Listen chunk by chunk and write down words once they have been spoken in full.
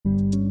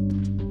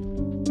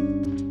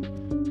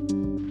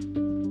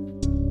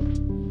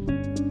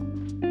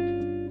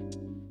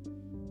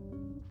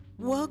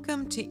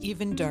to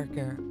Even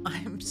Darker.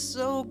 I'm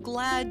so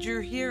glad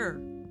you're here.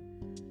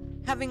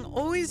 Having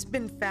always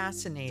been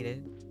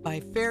fascinated by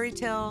fairy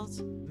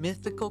tales,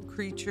 mythical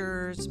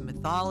creatures,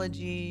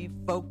 mythology,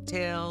 folk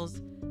tales,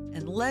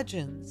 and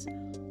legends,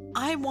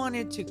 I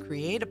wanted to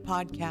create a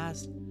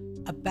podcast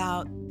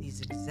about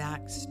these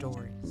exact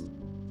stories.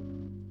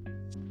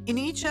 In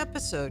each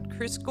episode,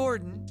 Chris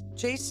Gordon,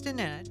 Jay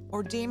Stinnett,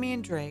 or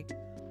Damian Drake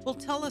will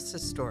tell us a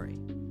story.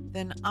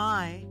 Then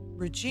I,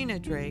 Regina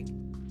Drake,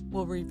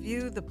 will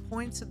review the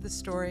points of the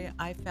story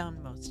I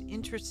found most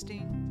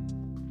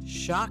interesting,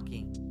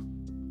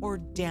 shocking, or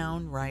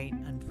downright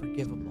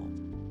unforgivable.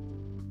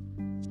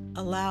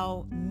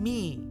 Allow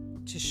me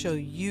to show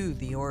you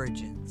the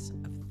origins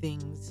of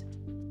things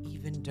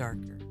even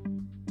darker.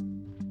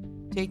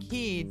 Take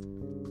heed,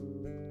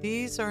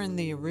 these are in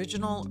the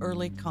original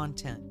early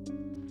content,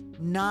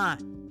 not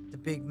the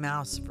Big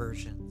Mouse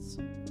versions.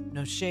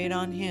 No shade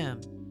on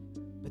him,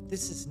 but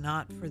this is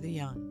not for the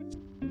young.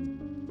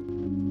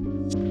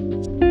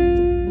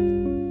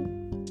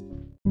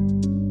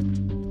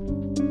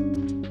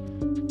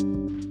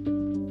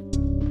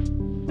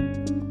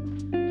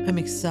 I'm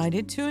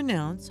excited to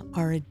announce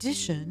our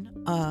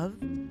edition of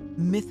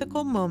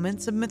Mythical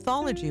Moments of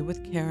Mythology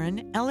with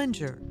Karen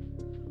Ellinger.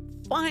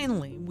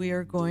 Finally, we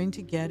are going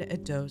to get a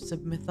dose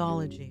of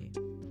mythology.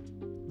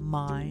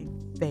 My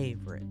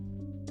favorite.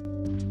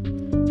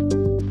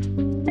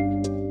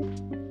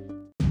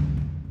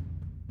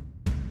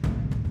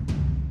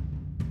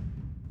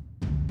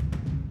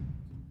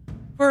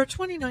 For our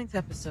 29th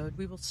episode,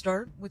 we will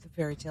start with a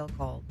fairy tale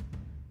called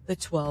The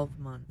 12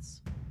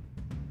 Months.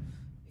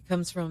 It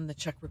comes from the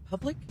Czech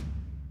Republic,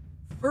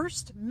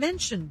 first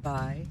mentioned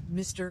by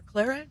Mr.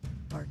 Claret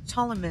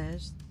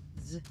Bartolomé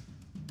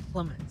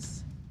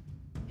Clements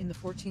in the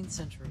 14th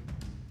century.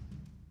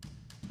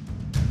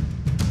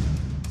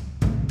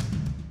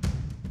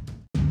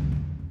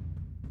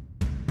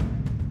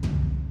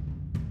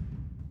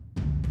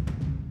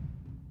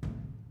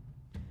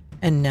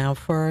 And now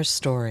for our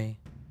story.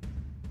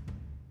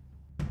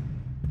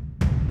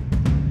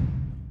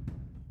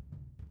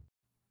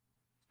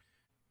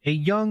 A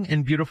young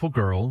and beautiful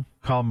girl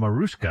called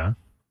Marushka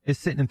is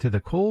sent into the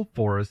cold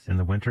forest in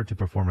the winter to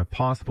perform a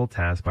possible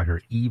task by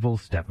her evil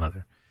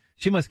stepmother.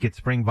 She must get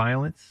spring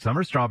violets,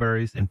 summer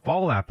strawberries, and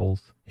fall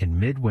apples in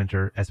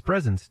midwinter as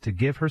presents to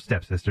give her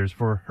stepsisters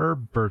for her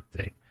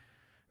birthday.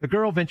 The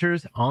girl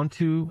ventures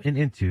onto and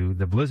into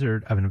the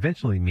blizzard and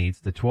eventually meets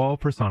the 12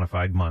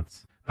 personified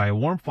months by a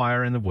warm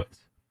fire in the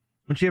woods.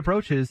 When she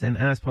approaches and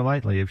asks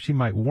politely if she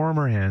might warm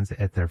her hands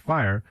at their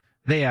fire,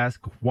 they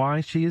ask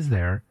why she is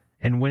there.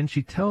 And when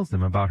she tells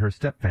them about her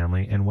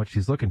stepfamily and what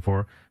she's looking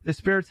for, the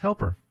spirits help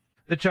her.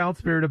 The child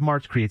spirit of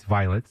March creates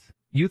violets,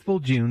 youthful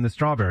June the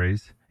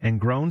strawberries, and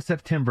grown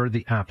September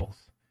the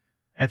apples,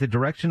 at the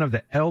direction of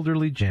the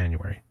elderly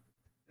January.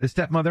 The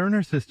stepmother and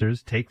her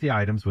sisters take the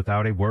items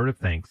without a word of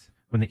thanks.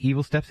 When the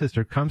evil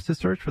stepsister comes to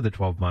search for the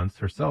 12 months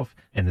herself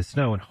in the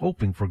snow and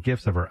hoping for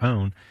gifts of her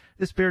own,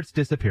 the spirits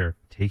disappear,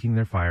 taking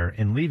their fire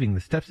and leaving the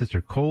stepsister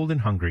cold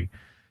and hungry,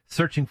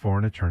 searching for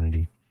an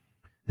eternity.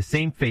 The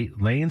same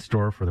fate lay in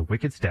store for the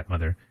wicked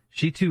stepmother.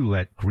 She too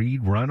let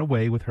greed run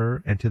away with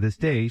her, and to this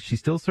day she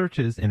still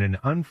searches in an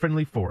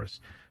unfriendly forest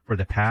for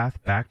the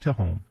path back to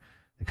home.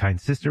 The kind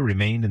sister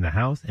remained in the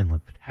house and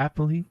lived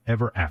happily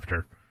ever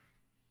after.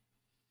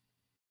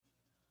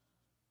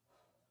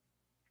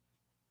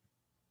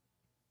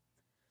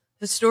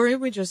 The story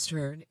we just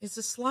heard is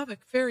a Slavic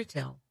fairy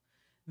tale.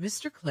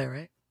 Mr.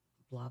 Claret,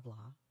 blah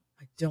blah,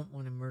 I don't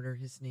want to murder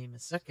his name a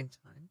second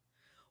time,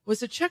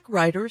 was a Czech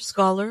writer,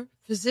 scholar,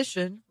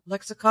 physician,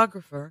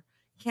 lexicographer,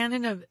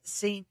 canon of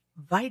St.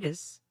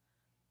 Vitus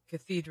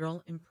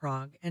Cathedral in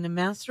Prague, and a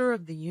master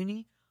of the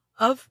Uni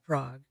of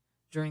Prague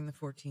during the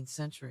 14th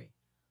century.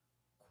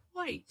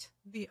 Quite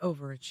the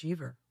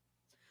overachiever.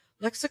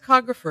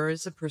 Lexicographer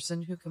is a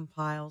person who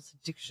compiles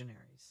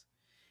dictionaries.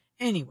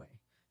 Anyway,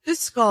 this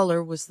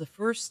scholar was the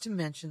first to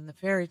mention the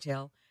fairy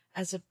tale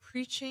as a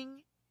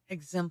preaching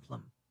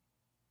exemplum.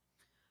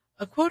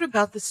 A quote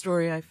about the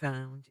story I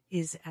found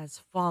is as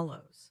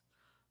follows.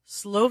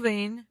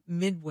 Slovene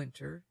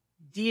midwinter,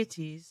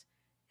 deities,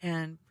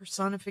 and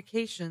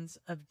personifications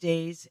of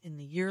days in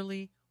the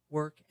yearly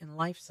work and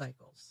life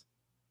cycles.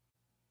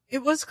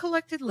 It was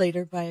collected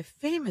later by a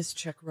famous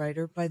Czech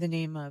writer by the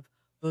name of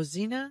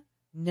Božena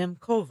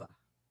Němcová.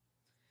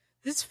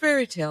 This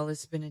fairy tale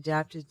has been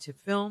adapted to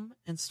film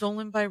and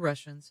stolen by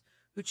Russians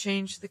who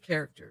changed the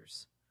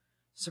characters.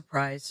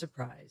 Surprise,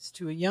 surprise,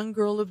 to a young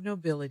girl of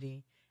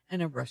nobility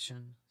and a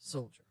Russian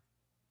soldier.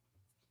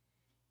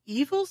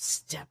 Evil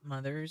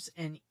stepmothers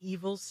and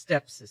evil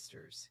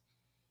stepsisters.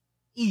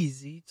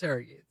 Easy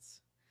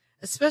targets.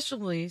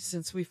 Especially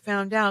since we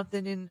found out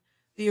that in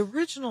the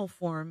original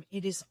form,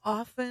 it is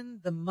often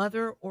the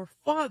mother or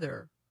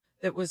father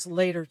that was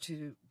later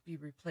to be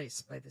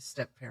replaced by the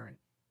step-parent.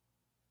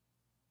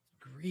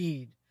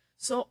 Greed.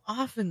 So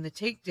often the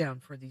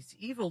takedown for these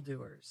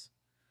evildoers.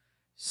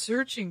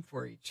 Searching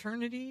for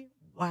eternity?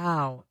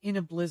 Wow, in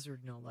a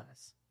blizzard no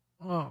less.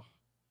 Oh.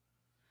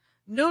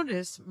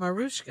 Notice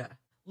Marushka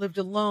lived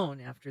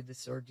alone after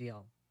this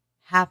ordeal,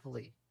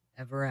 happily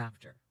ever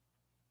after.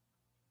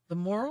 The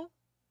moral?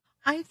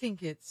 I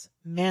think it's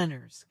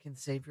manners can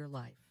save your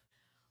life.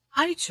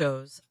 I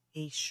chose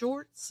a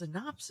short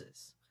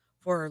synopsis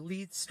for our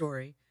lead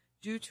story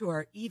due to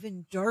our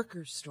even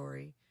darker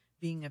story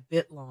being a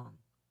bit long.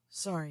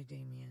 Sorry,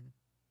 Damien.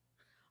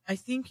 I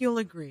think you'll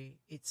agree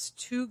it's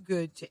too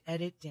good to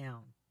edit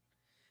down.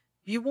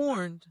 Be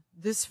warned,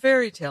 this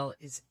fairy tale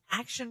is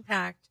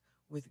action-packed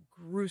with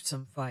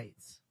gruesome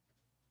fights.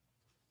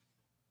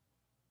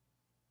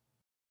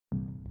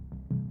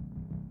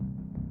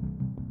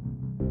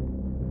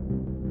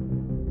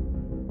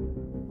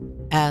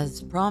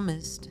 As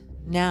promised,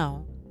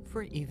 now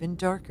for even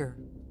darker.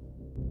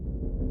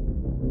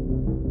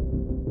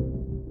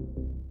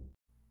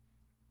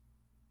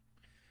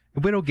 The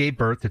widow gave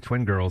birth to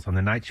twin girls on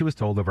the night she was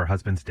told of her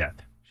husband's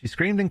death. She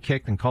screamed and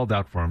kicked and called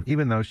out for him,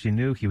 even though she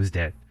knew he was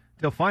dead,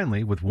 till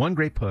finally, with one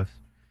great push,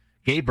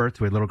 gave birth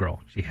to a little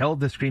girl. She held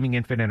the screaming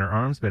infant in her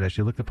arms, but as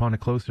she looked upon it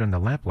closer in the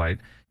lamplight,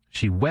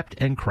 she wept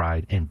and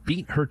cried and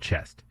beat her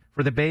chest,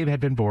 for the babe had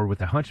been born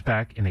with a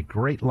hunchback and a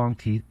great long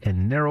teeth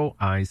and narrow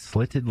eyes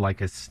slitted like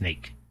a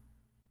snake.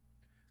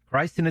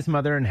 Christ and his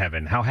mother in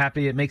heaven, how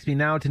happy it makes me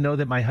now to know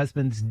that my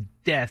husband's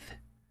death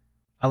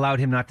allowed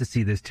him not to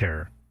see this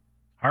terror.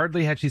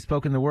 Hardly had she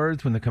spoken the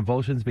words when the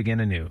convulsions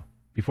began anew.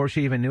 Before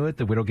she even knew it,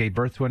 the widow gave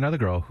birth to another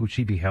girl, who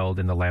she beheld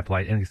in the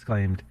lamplight, and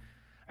exclaimed,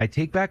 I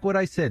take back what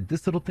I said.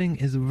 This little thing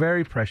is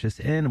very precious,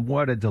 and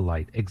what a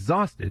delight.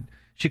 Exhausted,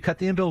 she cut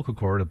the umbilical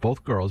cord of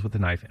both girls with a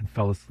knife and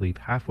fell asleep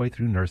halfway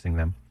through nursing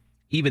them,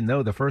 even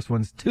though the first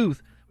one's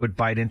tooth would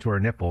bite into her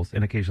nipples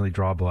and occasionally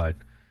draw blood,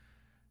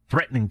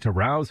 threatening to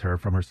rouse her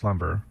from her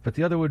slumber. But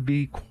the other would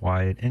be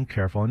quiet and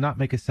careful and not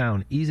make a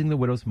sound, easing the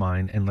widow's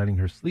mind and letting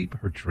her sleep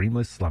her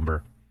dreamless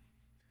slumber.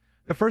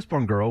 The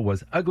firstborn girl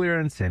was uglier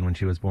in sin when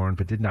she was born,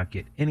 but did not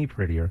get any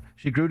prettier.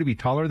 She grew to be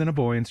taller than a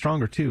boy and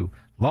stronger, too.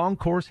 Long,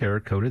 coarse hair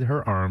coated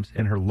her arms,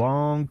 and her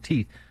long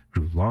teeth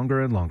grew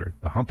longer and longer.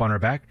 The hump on her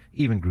back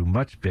even grew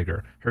much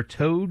bigger. Her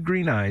toad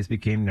green eyes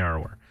became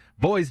narrower.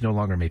 Boys no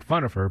longer made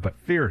fun of her, but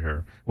feared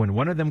her. When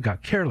one of them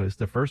got careless,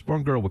 the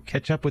firstborn girl would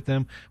catch up with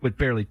them with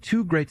barely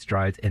 2 great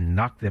strides and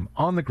knock them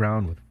on the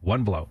ground with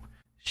one blow.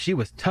 She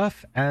was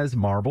tough as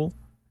marble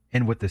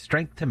and with the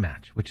strength to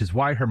match, which is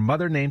why her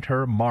mother named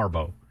her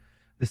Marbo.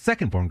 The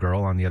second-born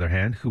girl, on the other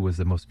hand, who was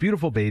the most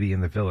beautiful baby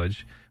in the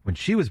village, when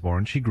she was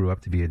born, she grew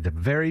up to be the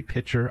very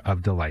picture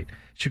of delight.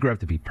 She grew up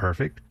to be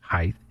perfect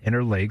height, and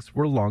her legs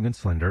were long and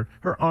slender.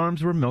 Her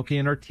arms were milky,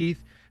 and her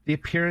teeth, the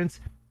appearance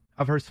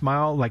of her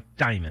smile like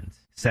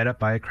diamonds set up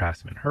by a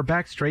craftsman. Her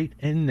back straight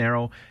and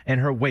narrow, and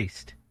her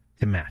waist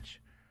to match.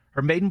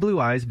 Her maiden blue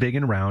eyes big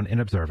and round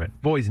and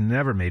observant. Boys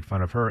never made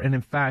fun of her, and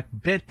in fact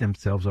bent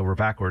themselves over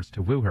backwards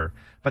to woo her.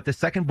 But the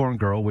second-born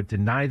girl would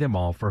deny them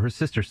all for her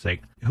sister's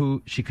sake,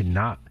 who she could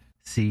not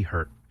see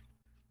hurt.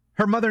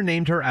 Her mother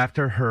named her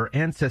after her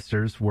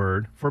ancestors'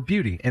 word for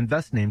beauty, and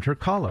thus named her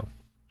Kahlo.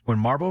 When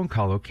Marbo and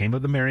Kahlo came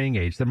of the marrying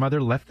age, their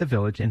mother left the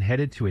village and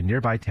headed to a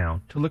nearby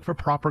town to look for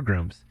proper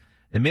grooms.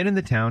 The men in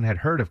the town had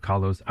heard of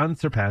Kahlo's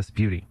unsurpassed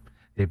beauty.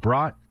 They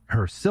brought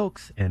her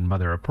silks and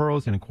mother of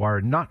pearls and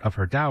inquired not of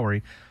her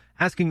dowry,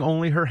 asking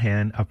only her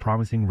hand of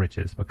promising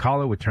riches. But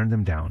Kahlo would turn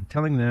them down,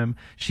 telling them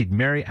she'd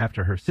marry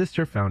after her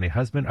sister found a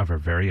husband of her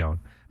very own.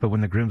 But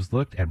when the grooms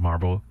looked at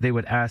Marbo, they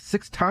would ask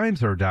 6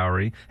 times her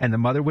dowry, and the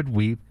mother would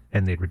weep,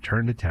 and they'd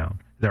return to town,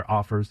 their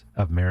offers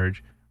of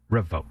marriage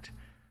revoked.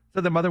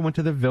 So the mother went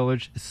to the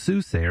village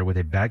soothsayer with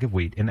a bag of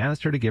wheat and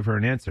asked her to give her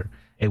an answer,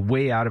 a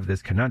way out of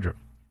this conundrum.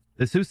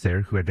 The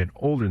soothsayer, who had been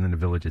older than the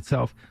village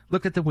itself,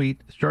 looked at the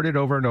wheat, stirred it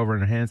over and over in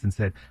her hands, and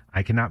said,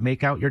 I cannot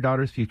make out your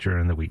daughter's future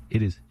in the wheat.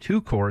 It is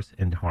too coarse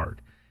and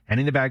hard.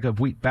 Handing the bag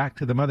of wheat back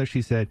to the mother,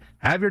 she said,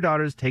 Have your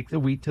daughters take the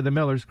wheat to the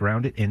miller's,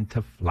 ground it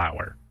into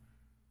flour.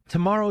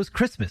 Tomorrow's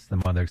Christmas,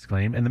 the mother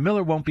exclaimed, and the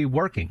miller won't be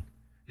working.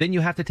 Then you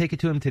have to take it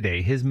to him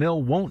today. His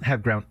mill won't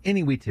have ground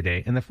any wheat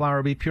today, and the flour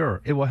will be pure.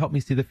 It will help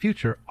me see the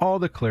future all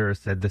the clearer,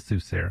 said the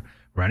soothsayer,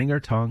 running her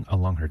tongue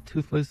along her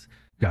toothless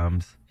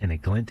gums and a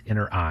glint in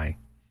her eye.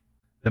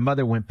 The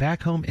mother went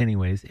back home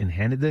anyways and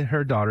handed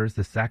her daughters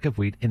the sack of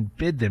wheat and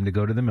bid them to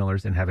go to the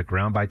miller's and have it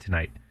ground by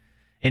tonight.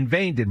 In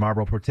vain did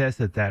Marbo protest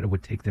that it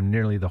would take them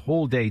nearly the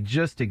whole day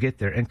just to get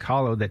there, and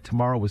Kahlo that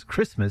tomorrow was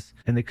Christmas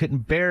and they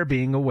couldn't bear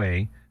being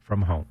away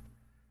from home.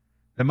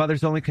 The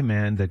mother's only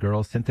command, the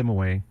girls sent them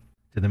away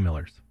to the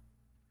miller's.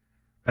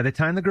 By the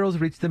time the girls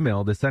reached the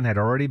mill, the sun had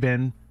already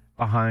been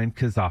behind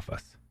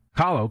Kazafas.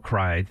 Kahlo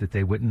cried that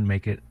they wouldn't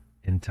make it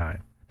in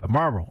time, but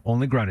Marbo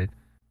only grunted,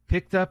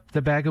 picked up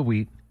the bag of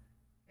wheat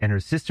and her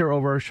sister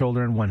over her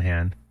shoulder in one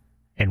hand,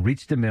 and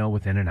reached the mill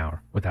within an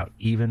hour, without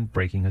even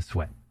breaking a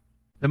sweat.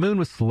 The moon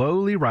was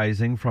slowly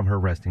rising from her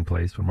resting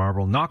place when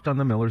Marbo knocked on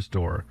the miller's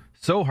door,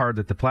 so hard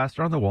that the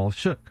plaster on the wall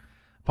shook.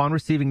 Upon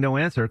receiving no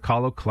answer,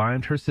 Kahlo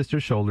climbed her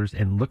sister's shoulders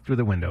and looked through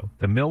the window.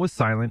 The mill was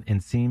silent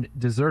and seemed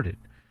deserted,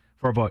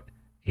 for but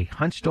a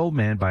hunched old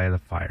man by the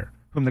fire,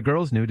 whom the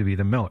girls knew to be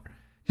the miller.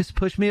 Just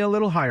push me a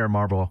little higher,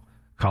 Marbo,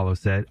 Kahlo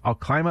said. I'll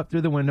climb up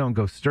through the window and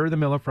go stir the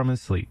miller from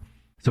his sleep.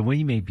 so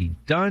we may be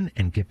done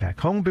and get back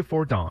home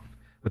before dawn.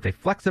 With a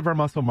flex of her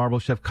muscle, Marble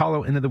shoved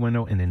Kahlo into the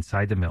window and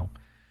inside the mill.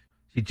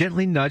 She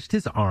gently nudged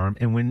his arm,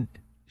 and when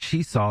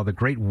she saw the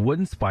great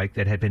wooden spike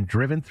that had been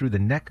driven through the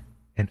neck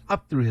and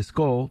up through his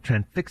skull,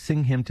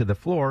 transfixing him to the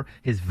floor,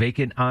 his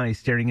vacant eyes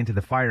staring into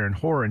the fire in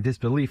horror and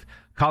disbelief,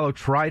 Kahlo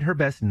tried her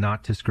best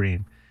not to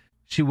scream.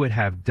 She would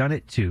have done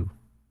it too,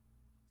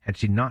 had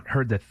she not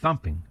heard the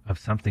thumping of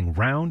something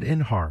round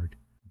and hard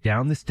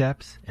down the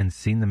steps and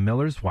seen the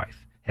miller's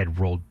wife had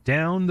rolled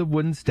down the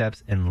wooden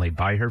steps and lay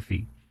by her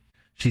feet.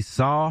 She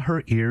saw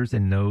her ears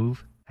and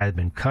nose had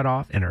been cut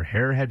off and her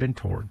hair had been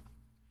torn.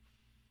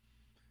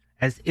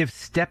 As if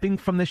stepping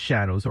from the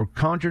shadows or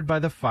conjured by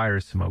the fire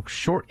smoke,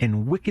 short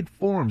and wicked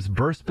forms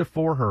burst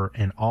before her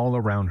and all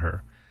around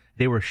her.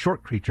 They were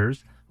short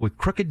creatures with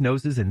crooked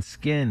noses and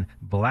skin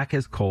black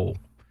as coal,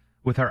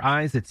 with her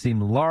eyes that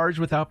seemed large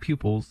without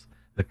pupils,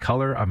 the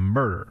color of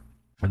murder.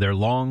 Their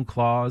long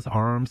claws,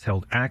 arms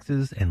held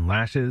axes and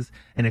lashes,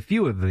 and a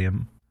few of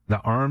them the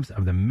arms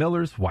of the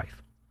miller's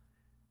wife.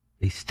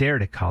 They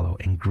stared at Kahlo,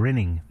 and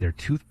grinning their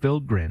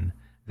tooth-filled grin,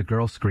 the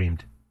girl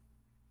screamed.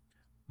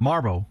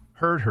 Marble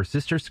heard her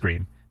sister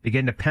scream,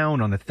 began to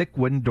pound on the thick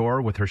wooden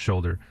door with her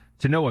shoulder.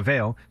 To no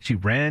avail, she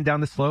ran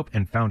down the slope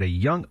and found a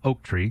young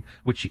oak tree,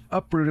 which she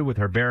uprooted with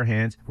her bare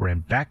hands, ran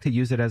back to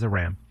use it as a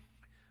ram.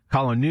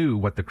 Kahlo knew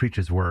what the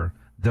creatures were,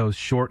 those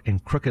short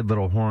and crooked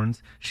little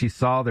horns. She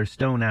saw their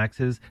stone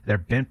axes, their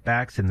bent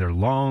backs, and their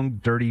long,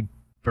 dirty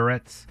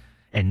barrettes,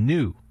 and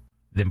knew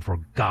them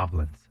for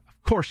goblins.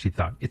 Of course, she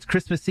thought, it's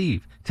Christmas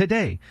Eve.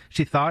 Today,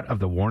 she thought of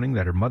the warning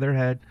that her mother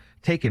had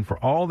taken for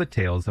all the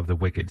tales of the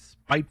wicked,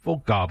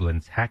 spiteful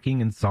goblins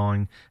hacking and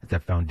sawing at the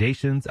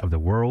foundations of the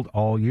world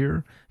all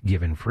year,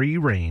 given free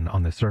rein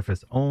on the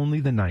surface only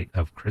the night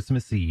of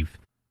Christmas Eve.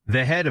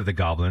 The head of the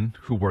goblin,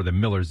 who wore the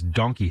miller's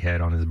donkey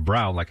head on his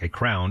brow like a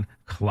crown,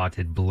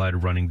 clotted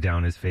blood running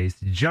down his face,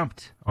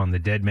 jumped on the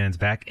dead man's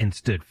back and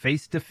stood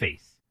face to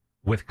face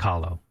with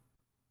Kahlo.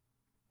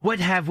 "What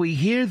have we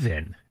here,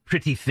 then,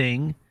 pretty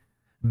thing?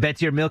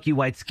 Bet your milky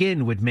white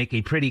skin would make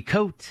a pretty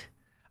coat.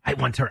 I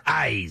want her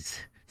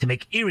eyes to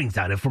make earrings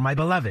out of for my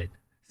beloved,"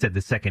 said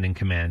the second in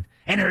command.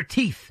 "And her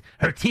teeth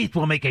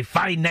will make a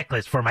fine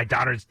necklace for my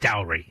daughter's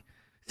dowry,"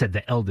 said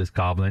the eldest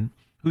goblin,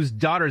 whose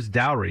daughter's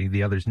dowry,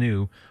 the others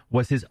knew,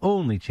 was his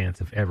only chance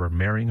of ever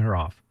marrying her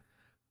off.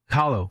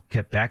 Kahlo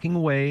kept backing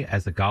away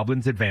as the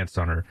goblins advanced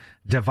on her,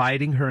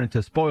 dividing her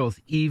into spoils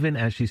even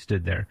as she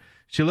stood there.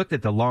 She looked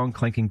at the long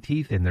clanking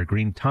teeth and their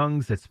green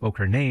tongues that spoke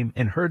her name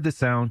and heard the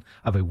sound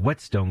of a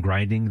whetstone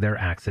grinding their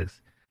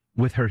axes.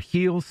 With her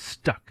heels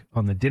stuck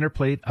on the dinner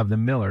plate of the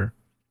miller,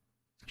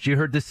 she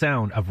heard the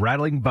sound of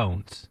rattling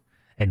bones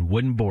and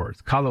wooden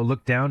boards. Kahlo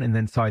looked down and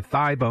then saw a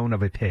thigh bone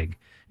of a pig,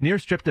 near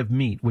stripped of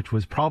meat, which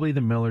was probably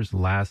the miller's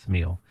last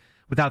meal.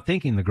 Without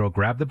thinking, the girl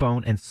grabbed the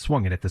bone and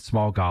swung it at the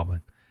small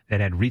goblin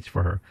that had reached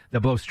for her, the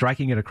blow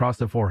striking it across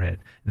the forehead.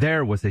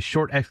 There was a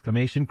short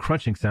exclamation,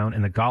 crunching sound,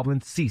 and the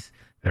goblins ceased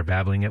their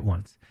babbling at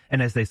once.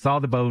 And as they saw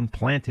the bone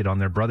planted on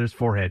their brother's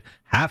forehead,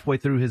 halfway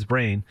through his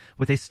brain,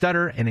 with a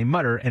stutter and a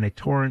mutter and a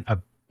torrent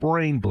of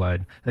brain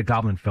blood, the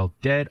goblin fell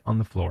dead on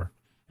the floor.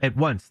 At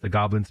once, the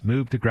goblins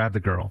moved to grab the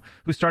girl,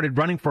 who started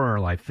running for her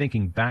life,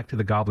 thinking back to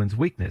the goblin's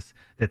weakness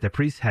that the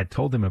priest had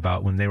told them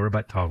about when they were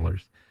but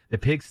toddlers. The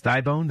pig's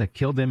thigh bone that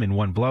killed them in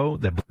one blow,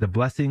 the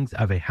blessings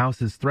of a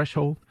house's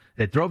threshold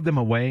that drove them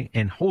away,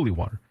 and holy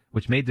water,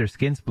 which made their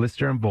skins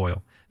blister and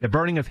boil, the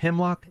burning of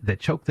hemlock that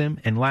choked them,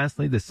 and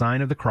lastly the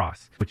sign of the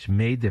cross, which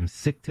made them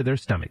sick to their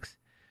stomachs.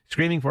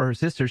 Screaming for her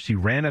sister, she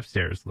ran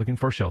upstairs, looking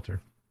for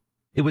shelter.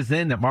 It was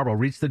then that Marble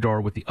reached the door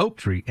with the oak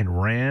tree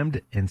and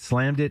rammed and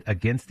slammed it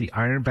against the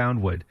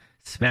iron-bound wood,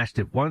 smashed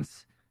it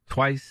once,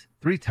 twice,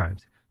 3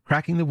 times,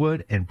 cracking the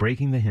wood and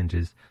breaking the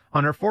hinges.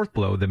 On her 4th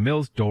blow, the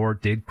mill's door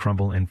did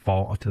crumble and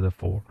fall to the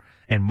floor,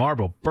 and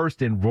Marble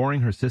burst in,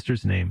 roaring her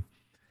sister's name.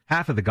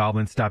 Half of the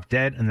goblins stopped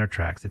dead in their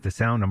tracks at the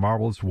sound of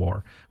Marble's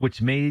roar,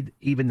 which made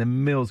even the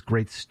mill's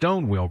great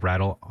stone wheel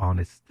rattle on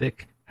its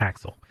thick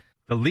axle.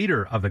 The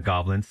leader of the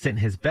goblins sent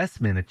his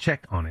best men to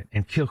check on it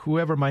and kill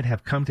whoever might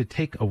have come to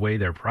take away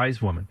their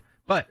prized woman.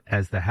 But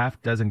as the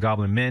half-dozen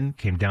goblin men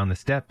came down the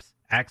steps,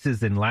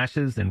 axes and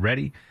lashes and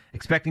ready,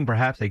 expecting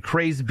perhaps a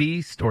crazed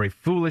beast or a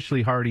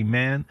foolishly hardy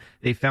man,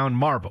 they found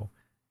Marble,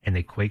 and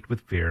they quaked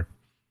with fear.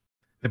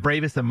 The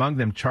bravest among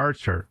them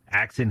charged her,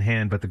 axe in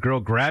hand, but the girl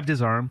grabbed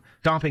his arm,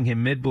 stomping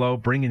him mid-blow,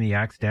 bringing the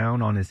axe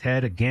down on his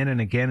head again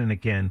and again and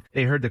again.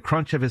 They heard the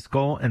crunch of his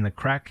skull and the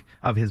crack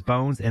of his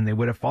bones, and they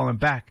would have fallen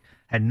back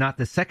had not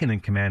the second in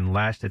command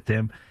lashed at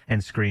them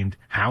and screamed,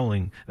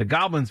 howling. The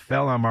goblins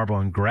fell on Marble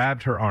and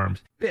grabbed her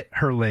arms, bit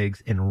her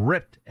legs, and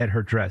ripped at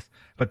her dress.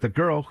 But the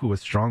girl, who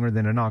was stronger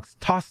than an ox,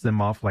 tossed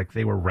them off like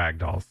they were rag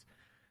dolls.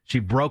 She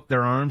broke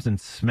their arms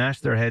and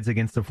smashed their heads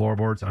against the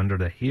floorboards under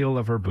the heel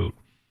of her boot.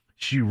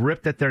 She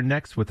ripped at their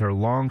necks with her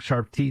long,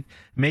 sharp teeth,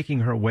 making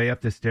her way up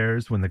the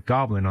stairs when the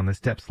goblin on the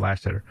steps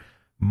lashed at her.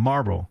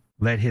 Marble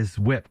let his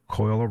whip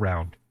coil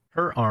around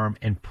her arm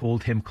and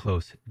pulled him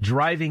close,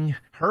 driving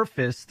her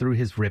fists through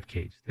his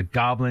ribcage. The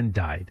goblin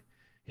died,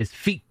 his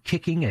feet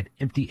kicking at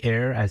empty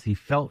air as he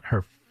felt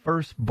her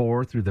first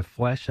bore through the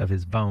flesh of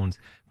his bones,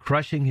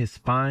 crushing his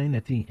spine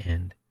at the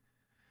end.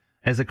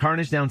 As the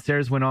carnage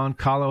downstairs went on,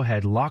 Kahlo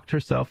had locked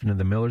herself into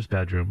the miller's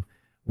bedroom,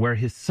 where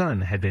his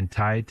son had been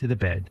tied to the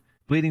bed,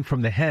 bleeding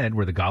from the head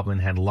where the goblin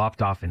had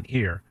lopped off an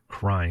ear,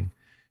 crying.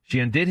 She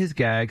undid his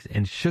gags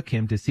and shook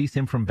him to cease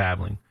him from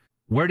babbling.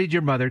 "Where did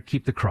your mother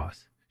keep the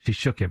cross?" She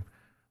shook him,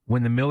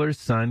 when the miller's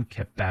son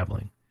kept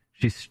babbling.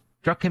 She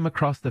struck him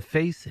across the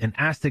face and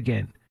asked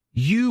again,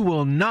 "You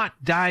will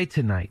not die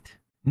tonight.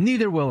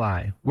 Neither will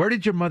I. Where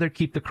did your mother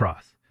keep the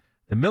cross?"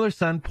 The miller's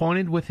son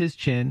pointed with his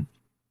chin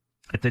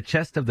at the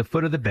chest of the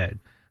foot of the bed.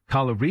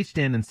 Kahlo reached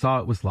in and saw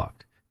it was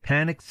locked.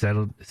 Panic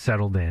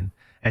settled in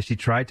as she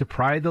tried to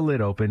pry the lid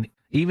open.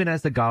 Even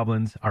as the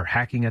goblins are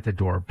hacking at the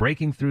door,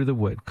 breaking through the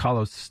wood,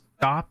 Kahlo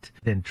stopped,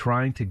 then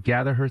trying to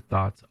gather her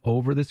thoughts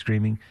over the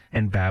screaming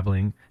and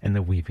babbling and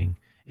the weeping.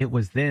 It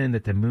was then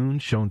that the moon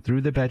shone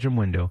through the bedroom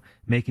window,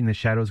 making the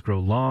shadows grow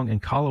long,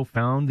 and Kahlo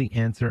found the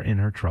answer in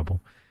her trouble.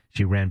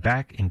 She ran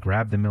back and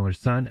grabbed the miller's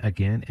son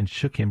again and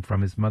shook him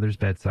from his mother's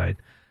bedside.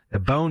 The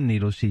bone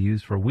needle she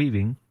used for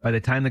weaving. By the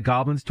time the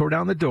goblins tore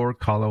down the door,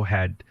 Kahlo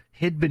had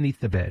hid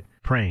beneath the bed,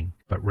 praying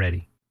but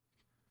ready.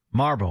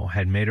 Marble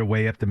had made her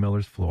way up the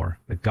miller's floor,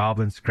 the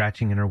goblins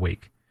scratching in her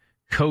wake.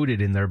 Coated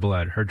in their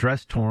blood, her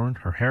dress torn,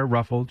 her hair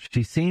ruffled,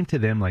 she seemed to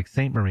them like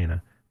Saint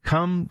Marina,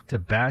 come to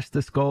bash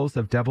the skulls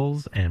of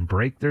devils and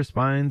break their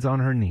spines on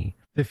her knee.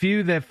 The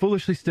few that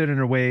foolishly stood in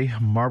her way,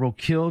 Marble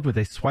killed with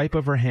a swipe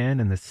of her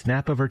hand and the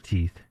snap of her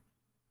teeth.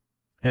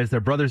 As their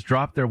brothers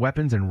dropped their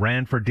weapons and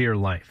ran for dear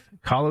life,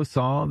 Kahlo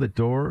saw the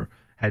door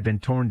had been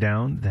torn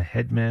down, the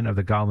headman of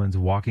the goblins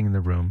walking in the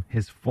room,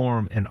 his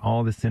form and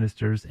all the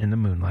sinisters in the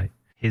moonlight.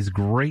 His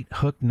great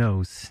hooked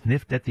nose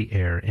sniffed at the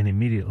air, and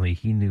immediately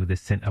he knew the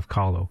scent of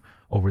Kahlo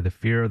over the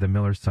fear of the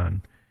miller's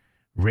son.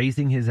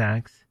 Raising his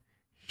axe,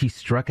 he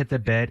struck at the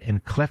bed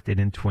and cleft it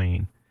in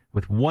twain,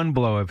 with one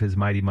blow of his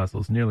mighty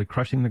muscles, nearly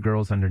crushing the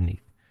girls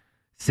underneath,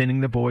 sending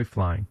the boy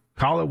flying.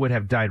 Kahlo would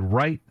have died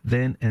right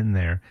then and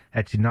there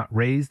had she not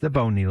raised the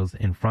bone needles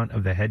in front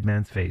of the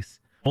headman's face,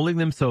 holding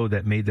them so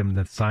that made them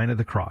the sign of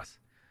the cross.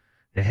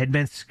 The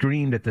headman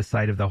screamed at the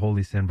sight of the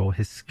holy symbol,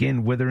 his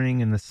skin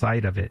withering in the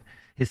sight of it,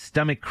 his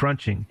stomach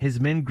crunching. His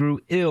men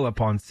grew ill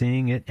upon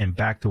seeing it and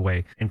backed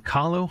away, and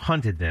Kahlo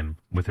hunted them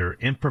with her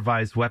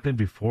improvised weapon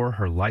before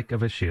her like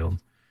of a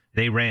shield.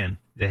 They ran,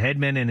 the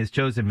headman and his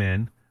chosen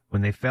men,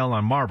 when they fell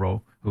on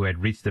Marble, who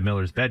had reached the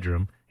miller's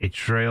bedroom, a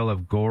trail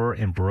of gore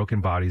and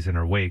broken bodies in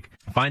her wake,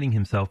 finding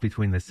himself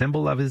between the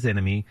symbol of his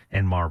enemy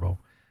and Marble.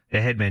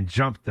 The headman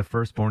jumped the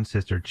firstborn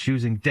sister,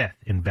 choosing death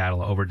in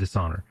battle over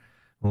dishonor.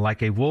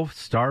 Like a wolf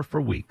starved for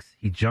weeks,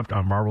 he jumped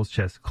on Marble's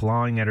chest,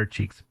 clawing at her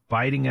cheeks,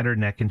 biting at her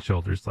neck and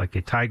shoulders like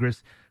a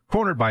tigress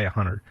cornered by a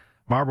hunter.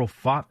 Marble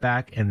fought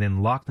back and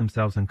then locked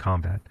themselves in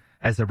combat,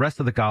 as the rest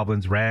of the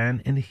goblins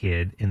ran and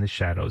hid in the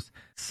shadows,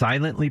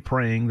 silently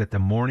praying that the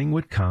morning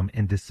would come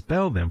and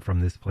dispel them from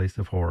this place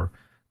of horror.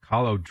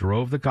 Kahlo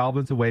drove the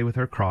goblins away with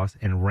her cross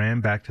and ran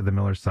back to the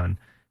miller's son,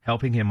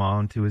 helping him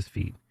on to his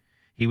feet.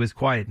 He was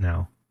quiet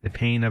now, the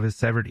pain of his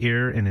severed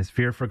ear and his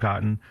fear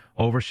forgotten,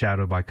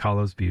 overshadowed by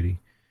Kahlo's beauty.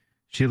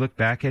 She looked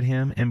back at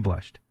him and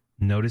blushed,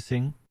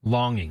 noticing,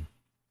 longing,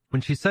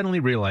 when she suddenly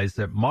realized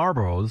that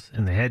Marble's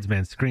and the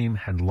headsman's scream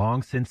had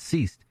long since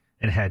ceased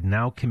and had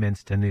now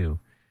commenced anew,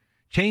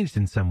 changed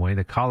in some way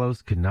that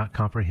Kahlo's could not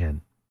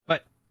comprehend.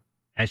 But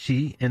as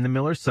she and the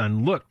miller's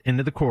son looked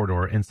into the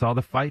corridor and saw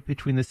the fight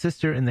between the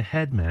sister and the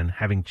headman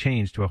having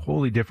changed to a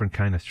wholly different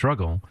kind of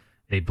struggle,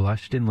 they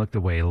blushed and looked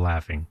away,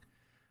 laughing.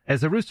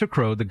 As the rooster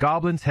crowed, the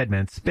goblin's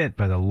headman, spent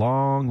by the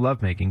long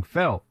lovemaking,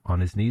 fell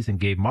on his knees and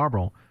gave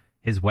Marble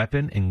his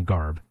weapon and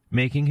garb,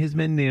 making his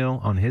men kneel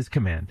on his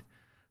command.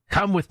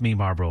 "Come with me,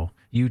 Marble,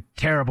 you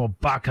terrible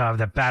Baka of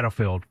the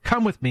battlefield.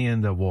 Come with me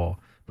in the wall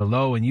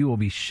below, and you will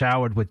be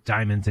showered with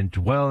diamonds and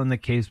dwell in the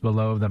caves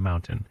below the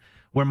mountain,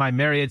 where my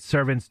myriad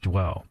servants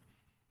dwell.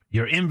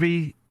 Your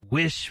envy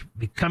wish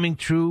becoming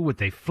true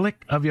with a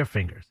flick of your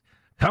fingers.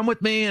 Come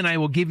with me, and I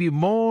will give you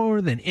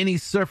more than any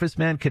surface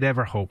man could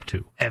ever hope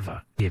to,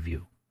 ever give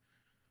you."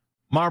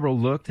 Marble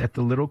looked at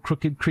the little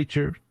crooked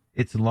creature,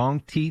 its long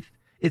teeth,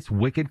 its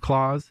wicked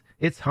claws,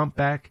 its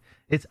humpback,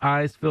 its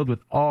eyes filled with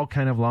all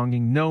kind of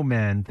longing no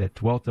man that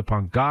dwelt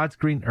upon God's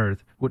green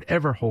earth would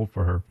ever hold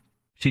for her.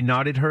 She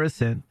nodded her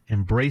assent,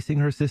 embracing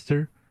her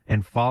sister,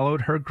 and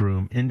followed her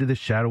groom into the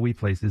shadowy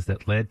places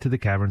that led to the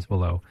caverns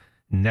below,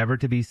 never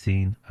to be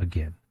seen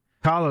again.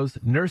 Kahlo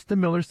nursed the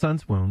miller's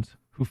son's wounds,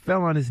 who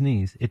fell on his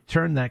knees. It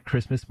turned that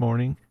Christmas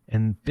morning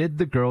and bid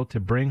the girl to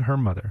bring her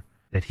mother,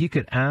 that he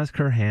could ask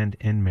her hand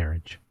in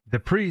marriage. The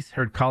priest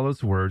heard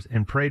Kahlo's words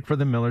and prayed for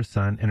the miller's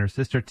son and her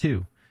sister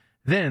too.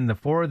 Then the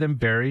four of them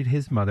buried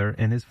his mother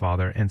and his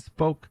father and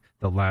spoke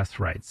the last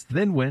rites,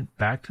 then went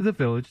back to the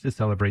village to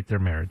celebrate their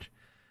marriage.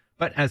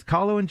 But as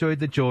Kahlo enjoyed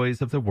the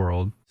joys of the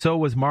world, so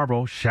was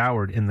Marble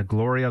showered in the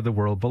glory of the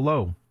world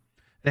below.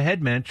 The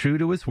headman, true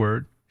to his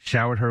word,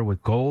 showered her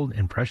with gold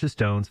and precious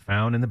stones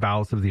found in the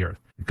bowels of the earth.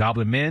 The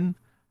goblin men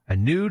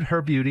Anew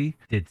her beauty,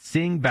 did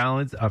sing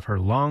ballads of her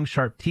long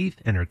sharp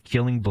teeth and her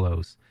killing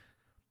blows.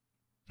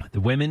 The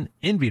women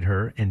envied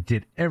her and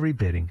did every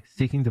bidding,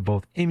 seeking to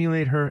both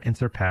emulate her and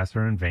surpass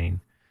her in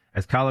vain.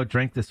 As Kahlo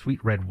drank the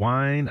sweet red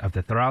wine of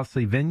the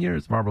Thrasley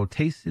vineyards, Marlborough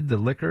tasted the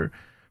liquor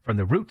from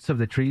the roots of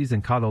the trees,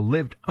 and Kahlo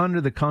lived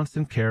under the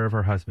constant care of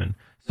her husband.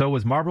 So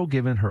was Marlborough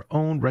given her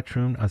own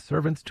retinue of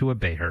servants to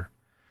obey her.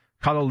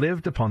 Kahlo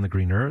lived upon the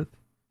green earth,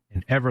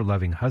 an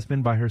ever-loving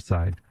husband by her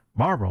side.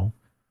 Marlborough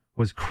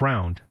was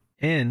crowned,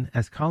 and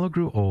as Kahlo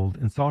grew old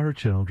and saw her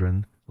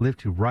children live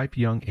to ripe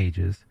young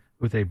ages,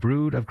 with a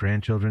brood of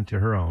grandchildren to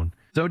her own,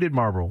 so did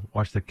Marlborough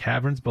watch the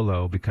caverns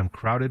below become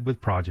crowded with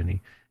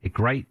progeny, a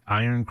great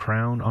iron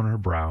crown on her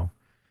brow.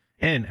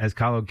 And as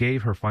Kahlo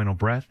gave her final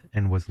breath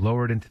and was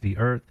lowered into the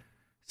earth,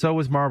 so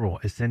was Marlborough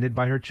ascended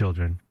by her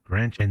children,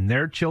 and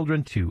their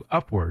children too,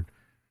 upward,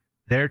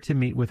 there to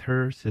meet with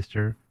her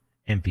sister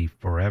and be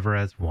forever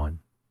as one.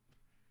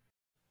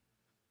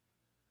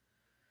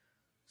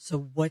 So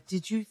what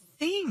did you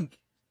think?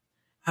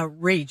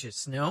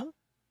 Outrageous, no?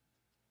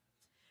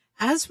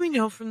 As we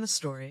know from the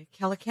story,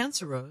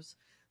 Calacanceros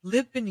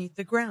live beneath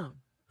the ground,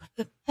 but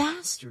the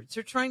bastards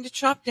are trying to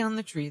chop down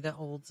the tree that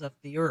holds up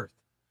the earth.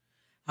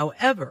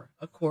 However,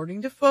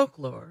 according to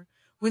folklore,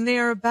 when they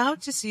are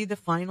about to see the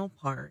final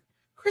part,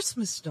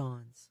 Christmas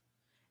dawns,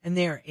 and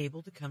they are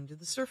able to come to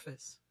the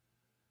surface.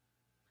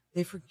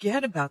 They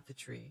forget about the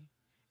tree,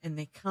 and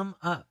they come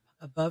up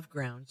above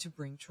ground to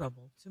bring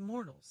trouble to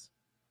mortals.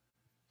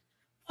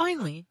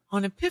 Finally,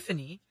 on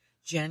Epiphany,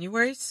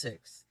 January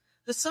 6th,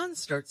 the sun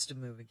starts to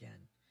move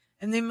again,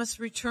 and they must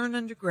return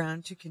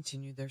underground to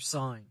continue their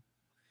sawing.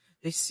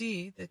 They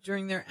see that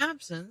during their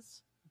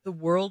absence, the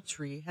world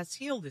tree has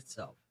healed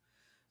itself,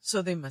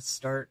 so they must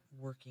start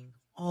working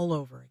all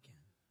over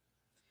again.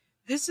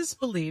 This is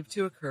believed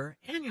to occur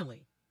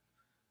annually.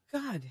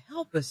 God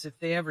help us if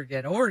they ever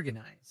get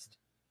organized.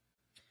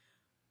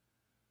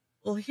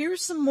 Well,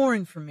 here's some more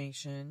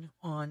information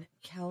on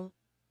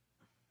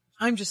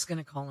I'm just going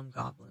to call them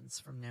goblins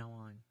from now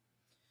on.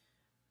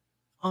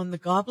 On the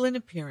goblin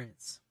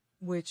appearance,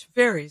 which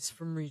varies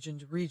from region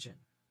to region.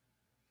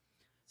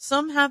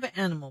 Some have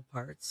animal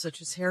parts,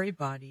 such as hairy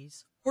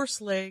bodies,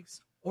 horse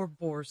legs, or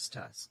boar's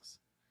tusks.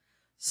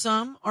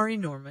 Some are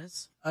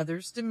enormous,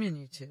 others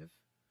diminutive,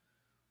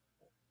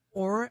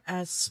 or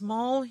as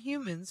small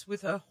humans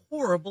with a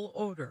horrible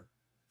odor.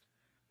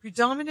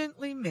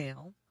 Predominantly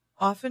male,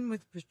 often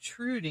with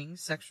protruding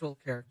sexual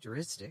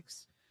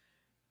characteristics,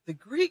 the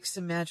Greeks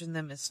imagined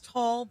them as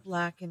tall,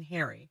 black, and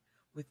hairy,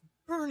 with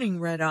burning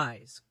red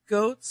eyes,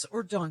 goats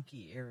or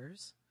donkey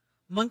ears,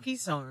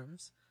 monkeys'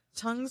 arms,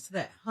 tongues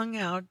that hung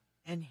out,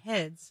 and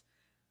heads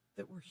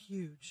that were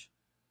huge.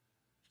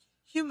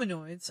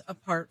 Humanoids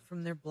apart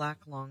from their black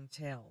long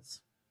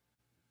tails.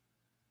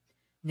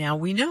 Now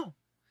we know.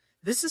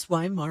 This is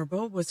why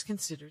Marlborough was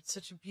considered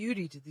such a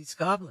beauty to these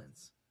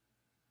goblins.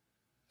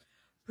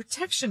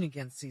 Protection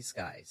against these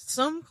guys.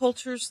 Some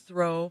cultures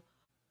throw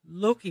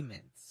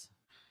lokiments,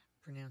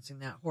 pronouncing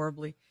that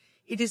horribly.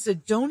 It is a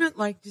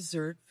donut-like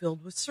dessert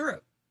filled with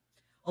syrup,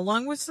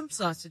 along with some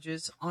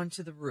sausages,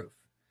 onto the roof.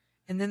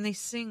 And then they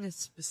sing a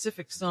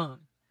specific song.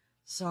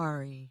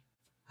 Sorry,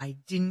 I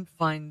didn't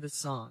find the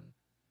song.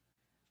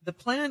 The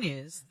plan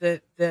is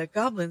that the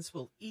goblins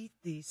will eat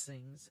these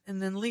things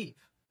and then leave.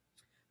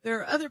 There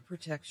are other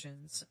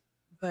protections,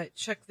 but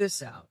check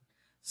this out.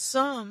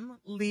 Some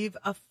leave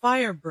a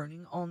fire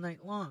burning all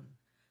night long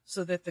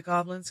so that the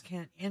goblins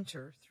can't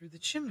enter through the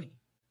chimney.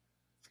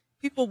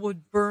 People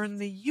would burn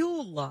the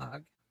Yule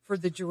log for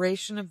the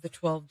duration of the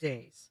 12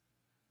 days.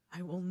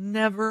 I will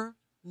never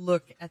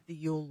look at the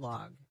Yule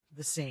log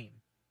the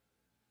same.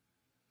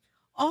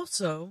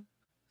 Also,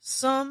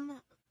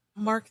 some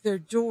mark their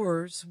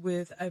doors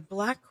with a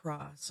black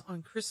cross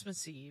on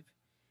Christmas Eve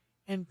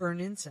and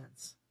burn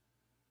incense.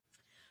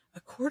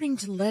 According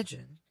to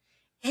legend,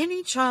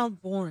 any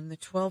child born the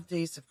 12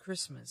 days of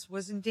Christmas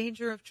was in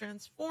danger of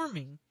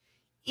transforming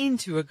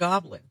into a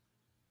goblin.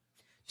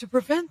 To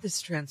prevent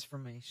this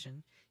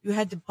transformation, you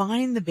had to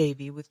bind the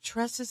baby with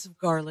tresses of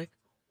garlic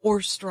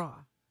or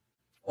straw,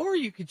 or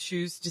you could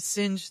choose to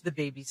singe the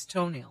baby's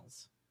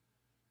toenails.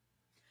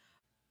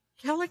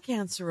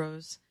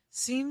 Calacanceros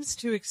seems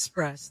to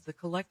express the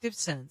collective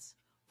sense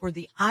for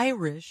the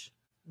Irish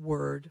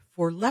word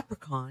for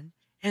leprechaun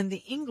and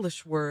the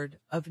English word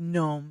of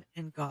gnome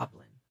and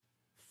goblin.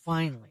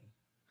 Finally,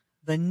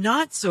 the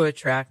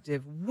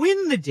not-so-attractive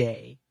win the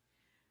day,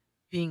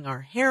 being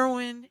our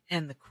heroine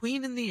and the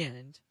queen in the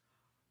end,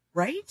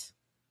 right?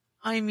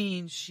 I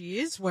mean, she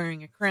is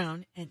wearing a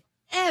crown, and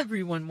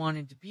everyone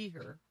wanted to be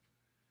her.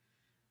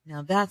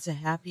 Now that's a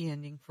happy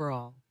ending for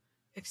all,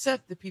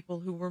 except the people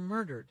who were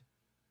murdered.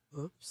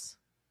 Oops.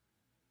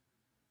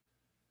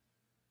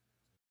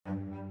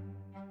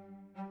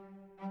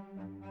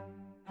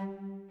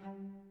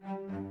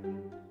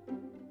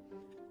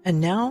 And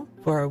now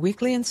for our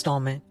weekly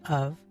installment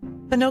of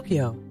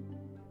Pinocchio.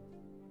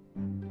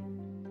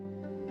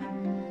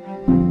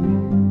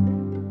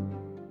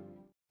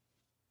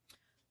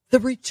 The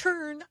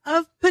Return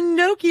of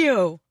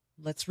Pinocchio.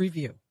 Let's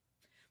review.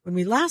 When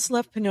we last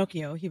left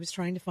Pinocchio, he was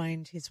trying to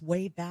find his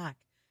way back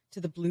to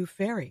the Blue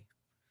Fairy.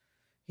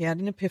 He had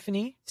an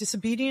epiphany.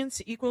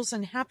 Disobedience equals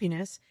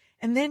unhappiness.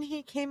 And then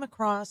he came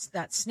across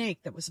that snake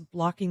that was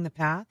blocking the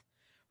path.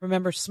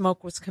 Remember,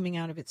 smoke was coming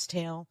out of its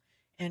tail,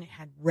 and it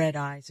had red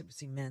eyes. It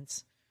was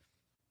immense.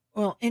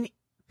 Well, and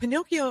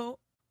Pinocchio,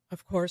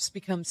 of course,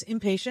 becomes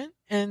impatient,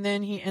 and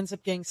then he ends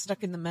up getting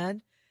stuck in the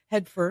mud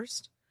head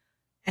first,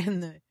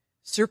 and the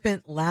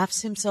serpent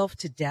laughs himself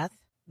to death.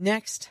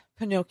 Next,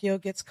 Pinocchio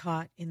gets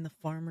caught in the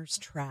farmer's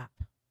trap.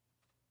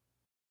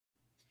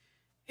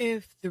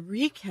 If the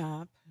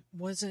recap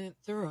wasn't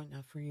thorough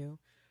enough for you,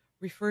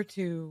 refer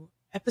to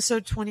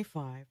episode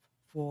 25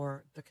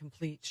 for the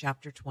complete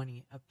chapter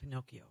 20 of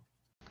Pinocchio.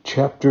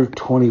 Chapter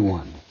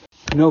 21.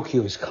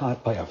 Pinocchio is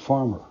caught by a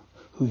farmer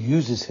who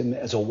uses him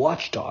as a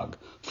watchdog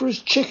for his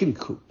chicken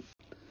coop.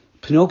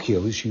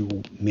 Pinocchio, as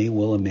you may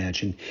well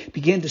imagine,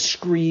 began to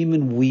scream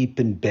and weep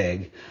and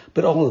beg,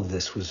 but all of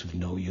this was of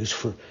no use,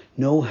 for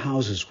no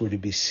houses were to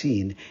be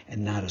seen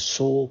and not a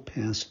soul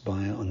passed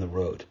by on the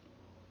road.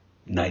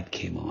 Night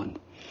came on.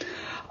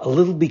 A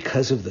little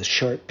because of the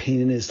sharp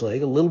pain in his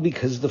leg, a little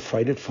because of the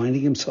fright at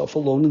finding himself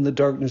alone in the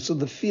darkness of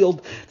the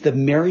field, the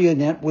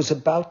marionette was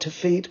about to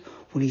faint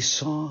when he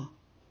saw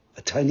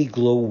a tiny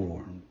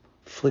glowworm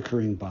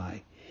flickering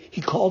by.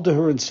 He called to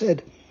her and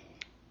said,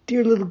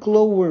 "Dear little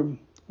glowworm,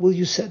 will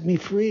you set me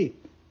free?"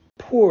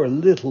 "Poor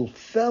little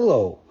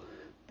fellow,"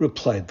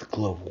 replied the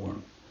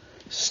glowworm,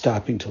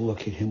 stopping to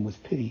look at him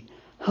with pity.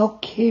 "How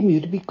came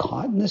you to be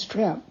caught in this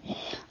trap?"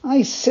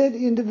 "I set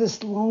into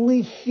this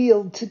lonely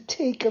field to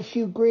take a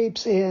few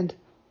grapes and—"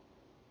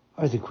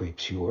 "Are the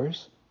grapes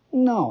yours?"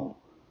 "No."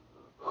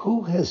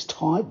 "Who has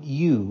taught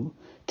you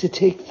to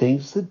take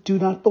things that do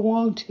not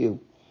belong to you?"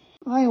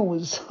 "I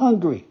was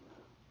hungry."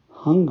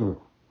 "Hunger,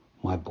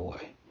 my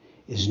boy,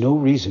 is no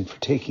reason for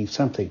taking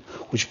something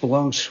which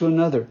belongs to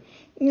another."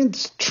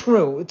 It's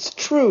true,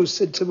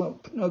 said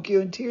Pinocchio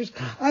in tears.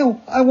 I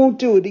won't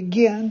do it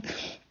again."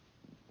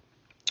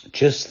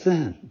 Just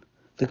then,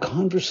 the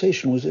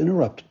conversation was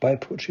interrupted by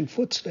approaching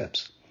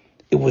footsteps.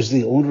 It was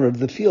the owner of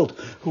the field,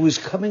 who was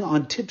coming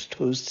on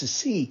tiptoes to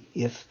see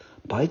if,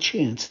 by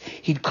chance,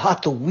 he'd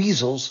caught the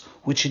weasels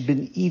which had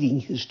been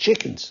eating his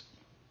chickens.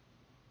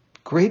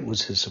 Great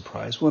was his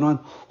surprise when, on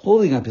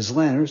holding up his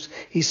lanterns,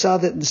 he saw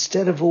that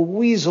instead of a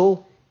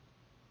weasel,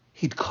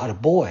 he'd caught a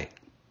boy.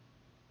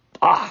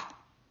 "Ah,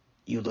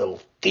 you little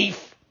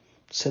thief,"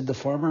 said the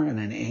farmer in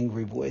an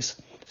angry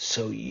voice.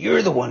 "So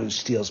you're the one who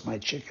steals my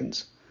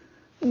chickens."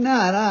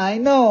 "Not I,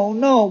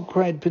 no,"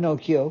 cried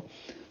Pinocchio,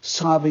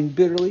 sobbing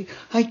bitterly.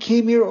 "I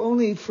came here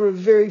only for a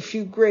very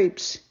few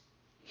grapes."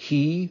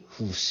 "He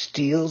who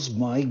steals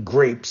my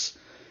grapes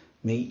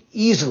may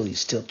easily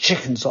steal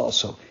chickens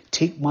also.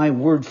 Take my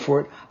word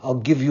for it, I'll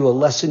give you a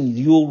lesson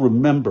you'll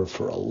remember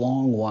for a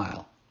long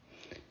while."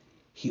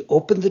 He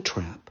opened the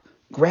trap,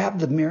 grabbed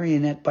the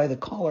marionette by the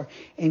collar,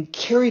 and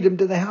carried him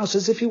to the house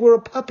as if he were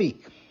a puppy.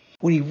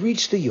 When he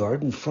reached the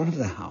yard in front of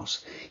the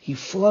house, he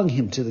flung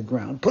him to the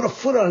ground, put a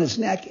foot on his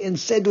neck, and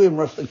said to him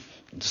roughly,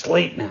 "It's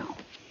late now,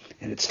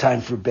 and it's time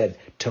for bed.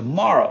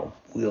 Tomorrow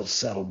we'll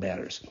settle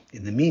matters.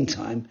 In the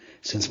meantime,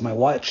 since my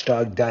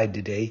watchdog died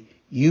today,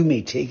 you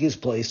may take his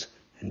place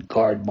and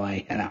guard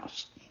my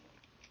henhouse."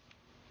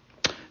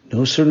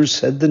 No sooner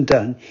said than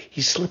done.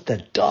 He slipped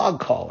a dog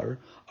collar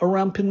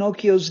around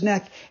Pinocchio's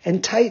neck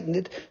and tightened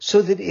it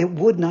so that it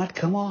would not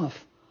come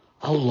off.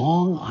 A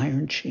long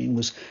iron chain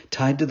was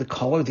tied to the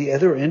collar. The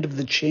other end of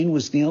the chain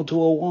was nailed to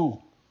a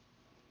wall.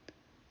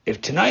 "If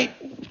tonight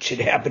it should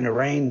happen to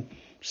rain,"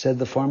 said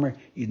the farmer,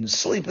 "you can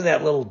sleep in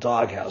that little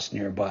doghouse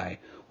nearby,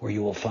 where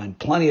you will find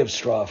plenty of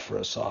straw for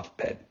a soft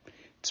bed.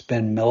 It's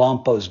been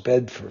Melampo's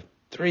bed for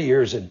 3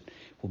 years and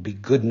will be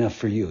good enough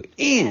for you.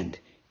 And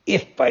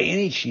if by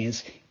any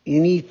chance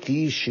any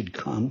thieves should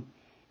come,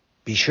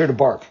 be sure to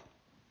bark."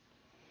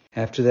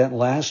 After that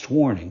last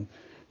warning,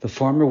 the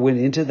farmer went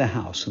into the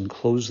house and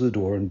closed the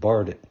door and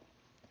barred it.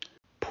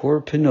 Poor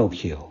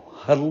Pinocchio,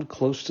 huddled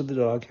close to the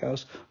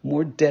doghouse,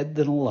 more dead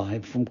than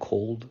alive from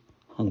cold,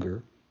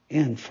 hunger,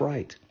 and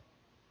fright.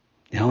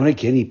 Now and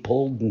again he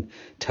pulled and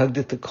tugged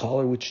at the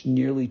collar, which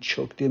nearly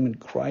choked him, and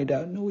cried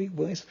out in a weak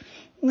voice,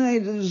 "I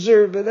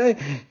deserve it.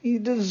 You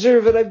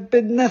deserve it. I've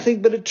been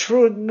nothing but a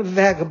truant and a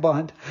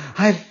vagabond.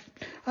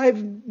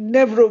 I've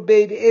never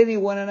obeyed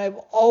anyone, and I've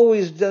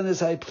always done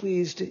as I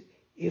pleased.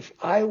 If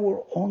I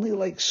were only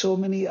like so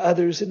many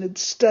others and had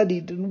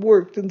studied and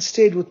worked and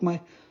stayed with my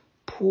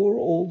poor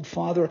old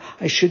father,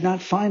 I should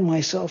not find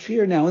myself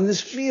here now in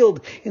this field,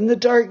 in the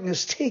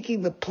darkness,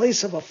 taking the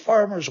place of a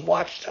farmer's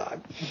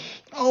watchdog.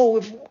 Oh,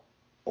 if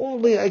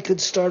only I could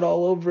start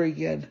all over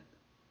again.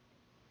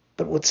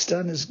 But what's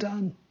done is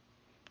done.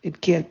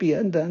 It can't be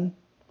undone.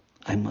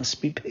 I must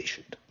be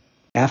patient."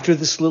 After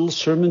this little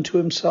sermon to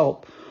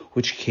himself,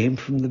 which came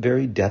from the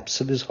very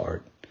depths of his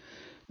heart,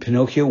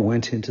 Pinocchio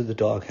went into the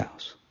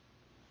doghouse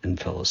and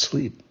fell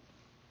asleep.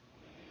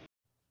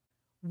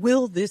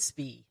 Will this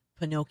be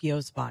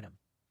Pinocchio's bottom?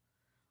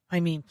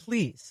 I mean,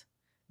 please,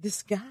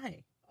 this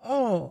guy.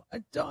 Oh,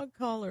 a dog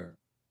collar.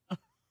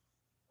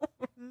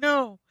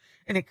 No,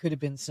 And it could have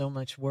been so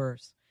much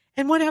worse.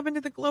 And what happened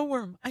to the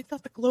glowworm? I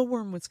thought the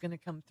glowworm was going to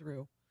come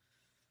through.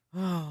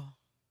 Oh,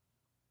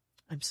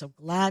 I'm so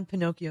glad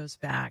Pinocchio's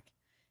back.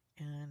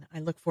 And I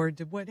look forward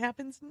to what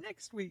happens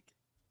next week.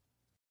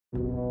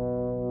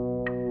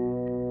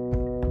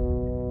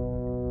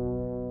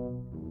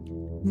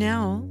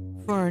 Now,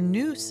 for our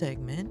new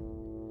segment,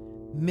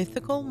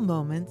 Mythical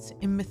Moments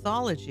in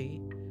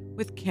Mythology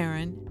with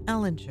Karen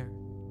Ellinger.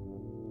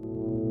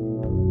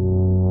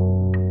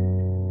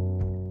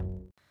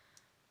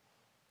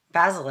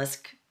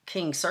 Basilisk,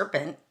 king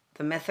serpent,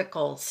 the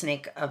mythical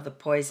snake of the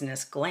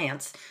poisonous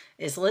glance,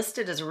 is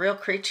listed as a real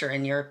creature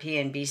in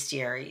European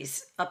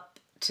bestiaries up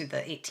to the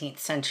 18th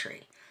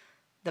century.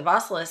 The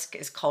basilisk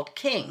is called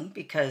king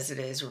because it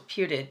is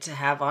reputed to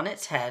have on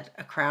its head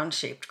a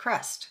crown-shaped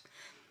crest.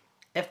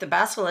 If the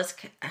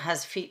basilisk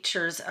has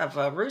features of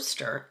a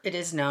rooster, it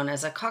is known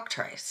as a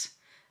cockatrice.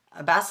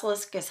 A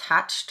basilisk is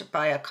hatched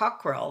by a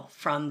cockerel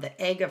from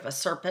the egg of a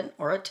serpent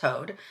or a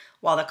toad,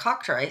 while the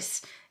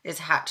cockatrice is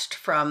hatched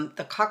from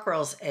the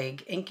cockerel's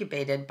egg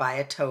incubated by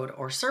a toad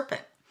or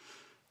serpent.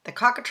 The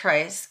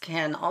cockatrice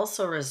can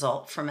also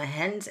result from a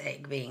hen's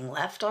egg being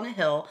left on a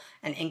hill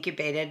and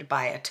incubated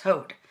by a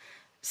toad.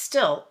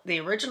 Still, the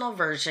original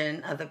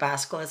version of the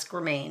basilisk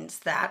remains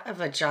that of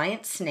a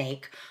giant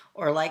snake,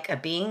 or like a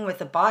being with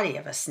the body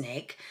of a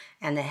snake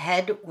and the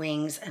head,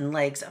 wings, and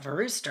legs of a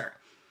rooster.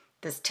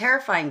 This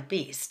terrifying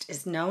beast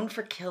is known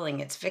for killing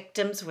its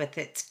victims with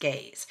its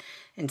gaze.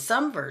 In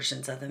some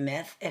versions of the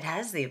myth, it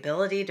has the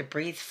ability to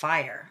breathe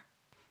fire.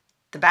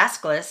 The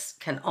basilisk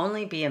can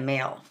only be a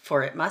male,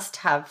 for it must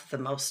have the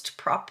most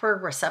proper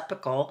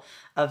receptacle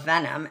of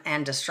venom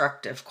and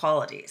destructive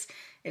qualities.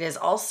 It is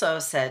also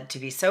said to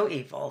be so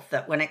evil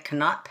that when it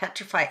cannot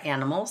petrify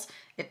animals,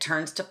 it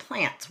turns to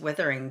plants,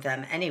 withering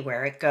them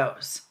anywhere it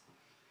goes.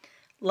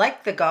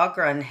 Like the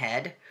Gorgon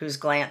head, whose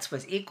glance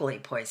was equally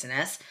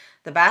poisonous,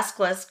 the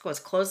basilisk was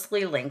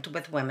closely linked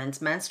with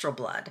women's menstrual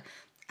blood.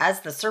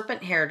 As the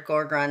serpent-haired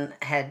Gorgon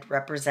head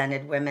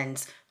represented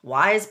women's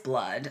wise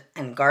blood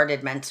and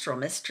guarded menstrual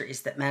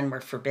mysteries that men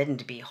were forbidden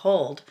to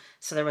behold,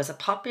 so there was a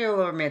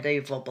popular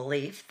medieval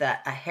belief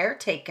that a hair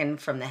taken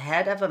from the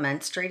head of a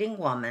menstruating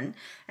woman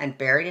and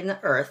buried in the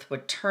earth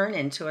would turn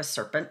into a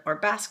serpent or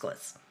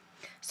basilisk.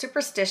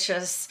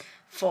 Superstitious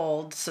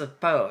Fold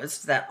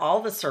supposed that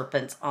all the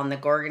serpents on the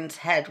Gorgon's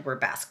head were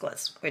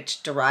basilisks,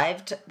 which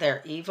derived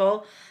their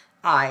evil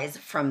eyes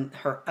from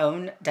her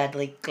own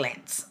deadly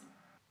glance.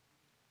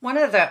 One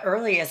of the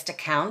earliest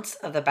accounts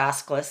of the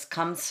basilisk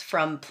comes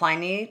from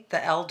Pliny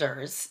the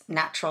Elder's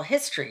Natural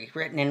History,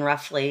 written in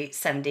roughly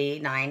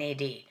 79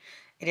 AD. It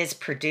is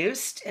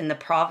produced in the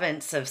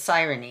province of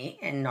Cyrene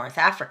in North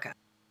Africa.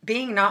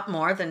 Being not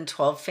more than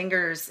 12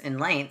 fingers in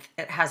length,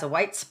 it has a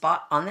white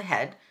spot on the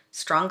head,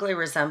 strongly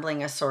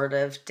resembling a sort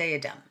of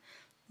diadem.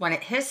 When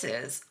it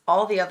hisses,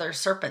 all the other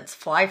serpents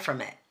fly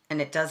from it,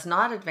 and it does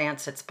not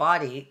advance its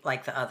body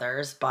like the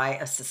others by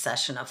a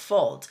succession of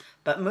folds,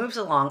 but moves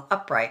along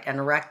upright and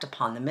erect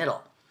upon the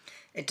middle.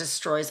 It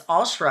destroys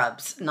all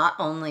shrubs, not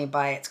only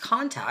by its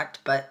contact,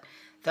 but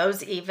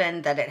those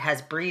even that it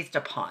has breathed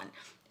upon.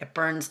 It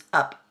burns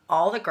up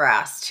all the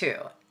grass too,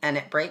 and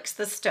it breaks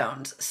the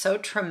stones, so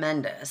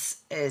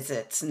tremendous is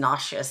its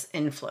nauseous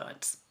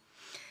influence.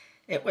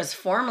 It was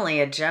formerly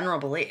a general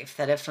belief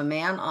that if a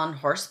man on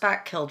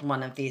horseback killed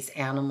one of these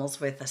animals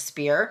with a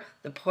spear,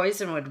 the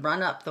poison would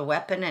run up the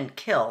weapon and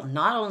kill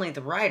not only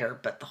the rider,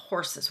 but the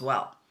horse as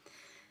well.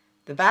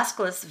 The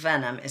basilisk's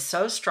venom is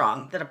so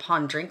strong that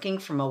upon drinking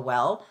from a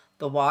well,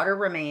 the water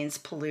remains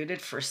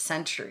polluted for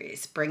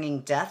centuries, bringing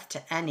death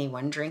to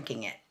anyone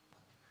drinking it.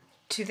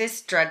 To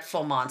this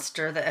dreadful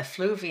monster, the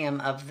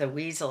effluvium of the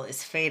weasel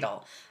is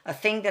fatal, a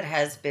thing that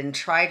has been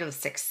tried with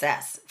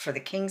success, for the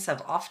kings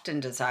have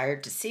often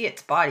desired to see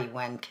its body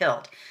when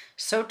killed.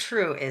 So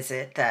true is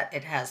it that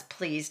it has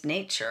pleased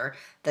nature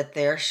that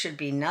there should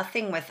be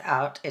nothing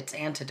without its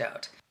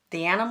antidote.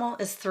 The animal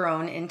is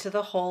thrown into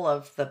the hole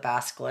of the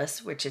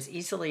basilisk, which is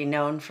easily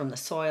known from the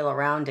soil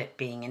around it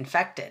being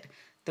infected.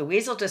 The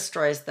weasel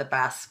destroys the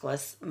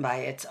basilisk by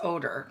its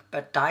odor,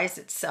 but dies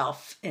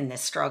itself in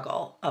this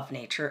struggle of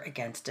nature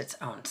against its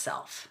own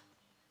self.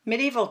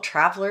 Medieval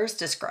travelers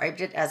described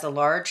it as a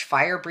large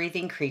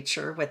fire-breathing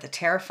creature with a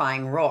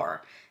terrifying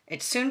roar.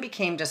 It soon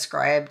became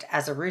described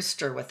as a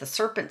rooster with a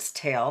serpent's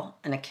tail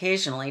and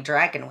occasionally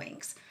dragon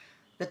wings.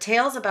 The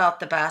tales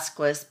about the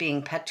basilisk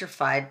being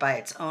petrified by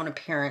its own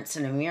appearance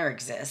in a mirror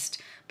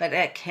exist, but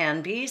it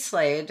can be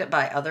slayed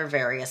by other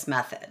various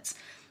methods.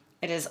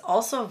 It is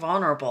also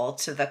vulnerable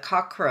to the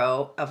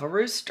cockcrow of a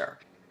rooster.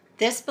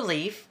 This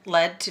belief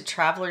led to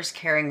travelers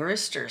carrying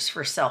roosters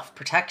for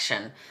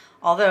self-protection,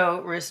 although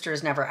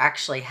roosters never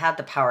actually had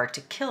the power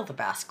to kill the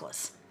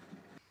basilisk.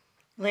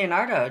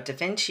 Leonardo da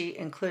Vinci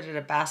included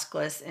a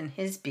basilisk in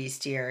his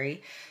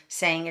bestiary,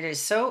 saying it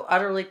is so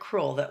utterly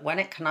cruel that when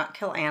it cannot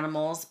kill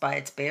animals by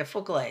its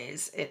baleful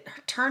gaze, it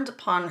turns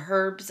upon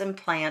herbs and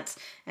plants,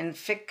 and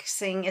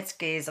fixing its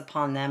gaze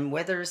upon them,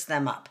 withers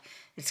them up.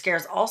 It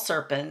scares all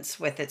serpents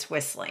with its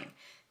whistling.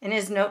 In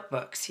his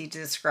notebooks, he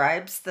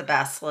describes the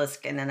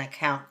basilisk in an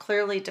account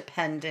clearly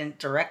dependent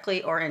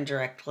directly or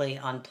indirectly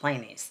on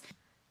Pliny's.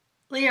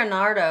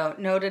 Leonardo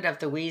noted of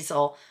the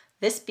weasel,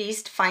 "This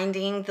beast,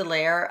 finding the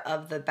lair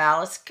of the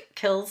basilisk,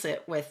 kills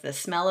it with the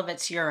smell of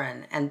its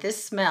urine, and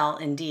this smell,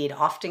 indeed,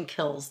 often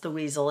kills the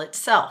weasel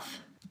itself."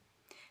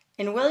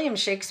 In William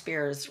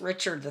Shakespeare's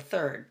Richard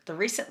III, the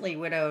recently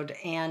widowed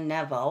Anne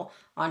Neville,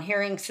 on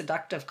hearing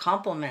seductive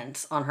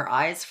compliments on her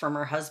eyes from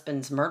her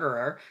husband's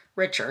murderer,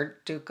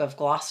 Richard, Duke of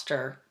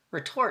Gloucester,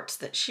 retorts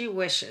that she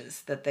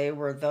wishes that they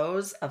were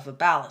those of a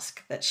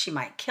basilisk, that she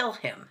might kill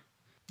him.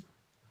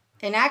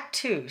 In Act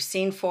 2,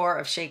 Scene 4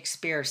 of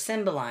Shakespeare's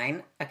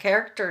Cymbeline, a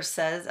character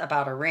says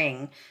about a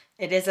ring,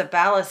 "It is a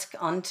basilisk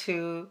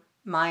unto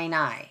mine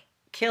eye,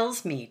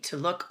 kills me to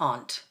look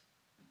on't."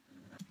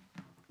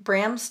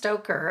 Bram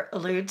Stoker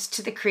alludes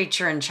to the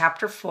creature in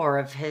Chapter 4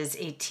 of his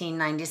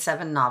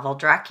 1897 novel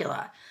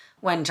Dracula,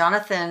 when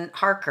Jonathan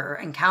Harker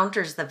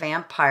encounters the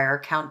vampire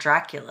Count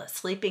Dracula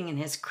sleeping in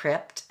his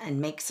crypt and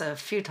makes a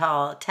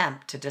futile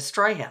attempt to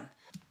destroy him.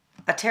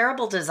 "A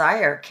terrible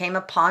desire came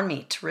upon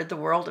me to rid the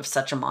world of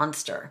such a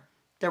monster.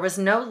 There was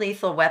no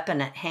lethal weapon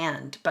at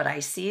hand, but I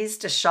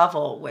seized a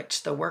shovel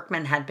which the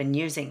workmen had been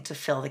using to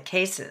fill the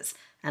cases,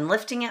 and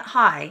lifting it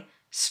high,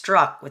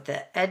 struck with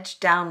the edge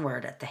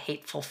downward at the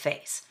hateful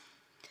face.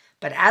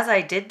 But as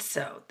I did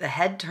so, the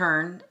head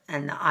turned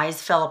and the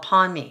eyes fell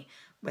upon me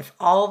with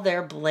all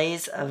their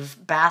blaze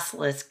of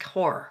basilisk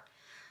horror.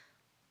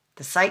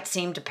 The sight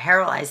seemed to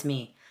paralyze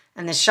me,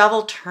 and the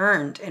shovel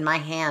turned in my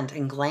hand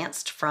and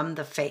glanced from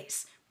the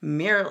face,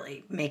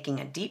 merely making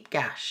a deep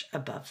gash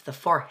above the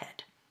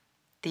forehead."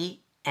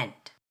 The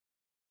end.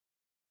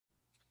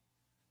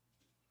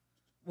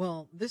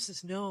 Well, this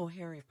is no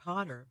Harry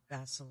Potter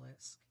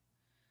basilisk.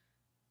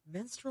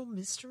 Menstrual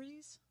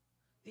mysteries?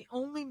 The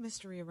only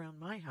mystery around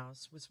my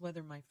house was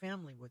whether my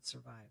family would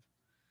survive.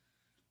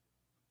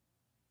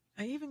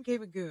 I even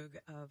gave a goog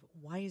of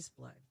Wise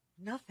Blood.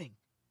 Nothing.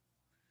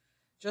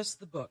 Just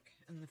the book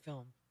and the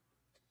film.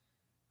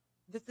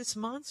 That this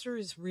monster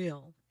is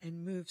real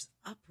and moves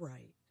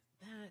upright,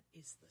 that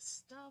is the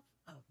stuff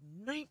of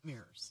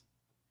nightmares.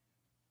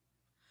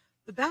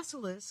 The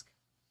basilisk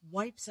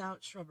wipes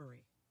out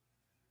shrubbery.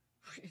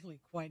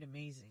 Really quite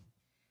amazing.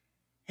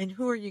 And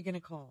who are you going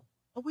to call?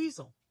 A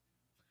weasel.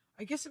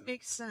 I guess it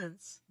makes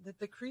sense that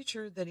the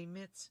creature that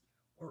emits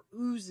or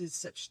oozes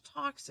such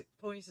toxic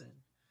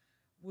poison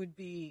would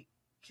be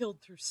killed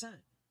through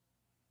scent.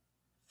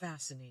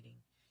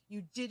 Fascinating.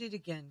 You did it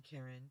again,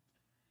 Karen.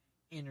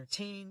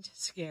 Entertained,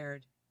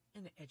 scared,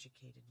 and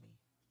educated me.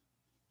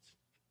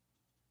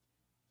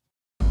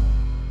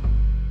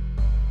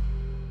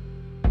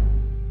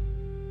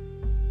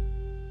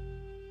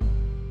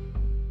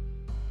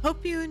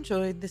 Hope you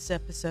enjoyed this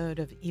episode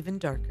of Even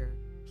Darker.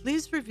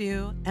 Please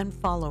review and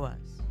follow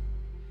us.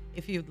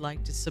 If you'd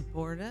like to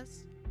support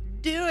us,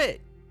 do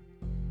it!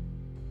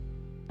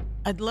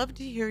 I'd love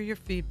to hear your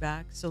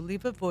feedback, so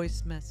leave a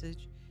voice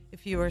message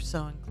if you are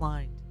so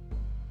inclined.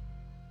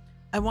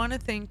 I want to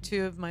thank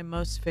two of my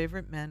most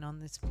favorite men on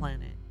this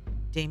planet,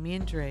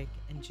 Damian Drake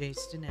and Jay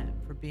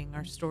Stinnett, for being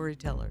our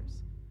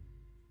storytellers.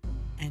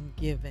 And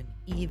give an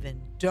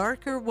even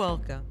darker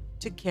welcome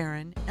to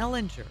Karen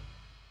Ellinger.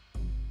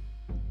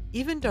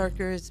 Even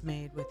Darker is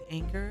made with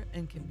Anchor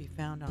and can be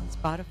found on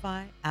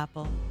Spotify,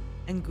 Apple,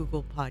 and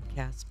Google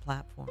Podcast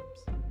platforms.